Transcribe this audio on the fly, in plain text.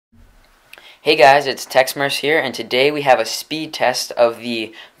Hey guys, it's TechSmurfs here, and today we have a speed test of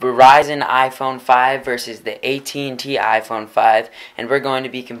the Verizon iPhone 5 versus the AT&T iPhone 5, and we're going to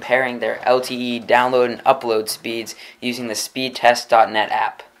be comparing their LTE download and upload speeds using the speedtest.net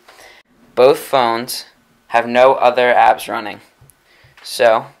app. Both phones have no other apps running,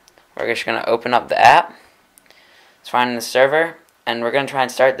 so we're just going to open up the app. Let's find the server, and we're going to try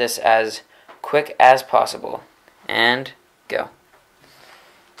and start this as quick as possible, and go.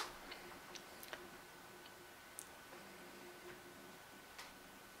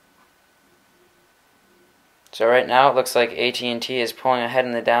 So right now it looks like AT&T is pulling ahead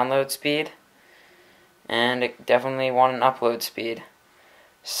in the download speed, and it definitely won in upload speed.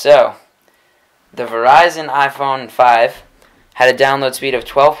 So the Verizon iPhone 5 had a download speed of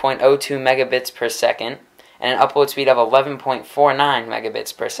 12.02 megabits per second and an upload speed of 11.49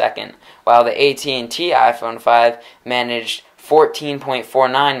 megabits per second, while the AT&T iPhone 5 managed 14.49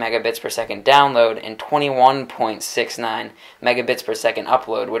 megabits per second download and 21.69 megabits per second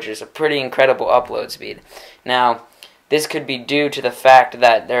upload, which is a pretty incredible upload speed. Now, this could be due to the fact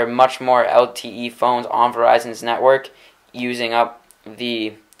that there are much more LTE phones on Verizon's network using up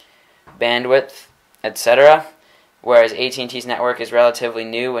the bandwidth, etc., whereas AT&T's network is relatively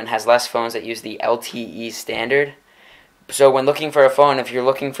new and has less phones that use the LTE standard. So when looking for a phone, if you're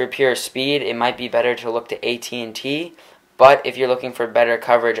looking for pure speed, it might be better to look to AT&T. But if you're looking for better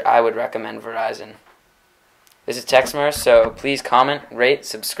coverage, I would recommend Verizon. This is TechSmurfs, so please comment, rate,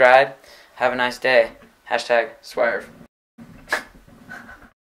 subscribe. Have a nice day. #Swerve.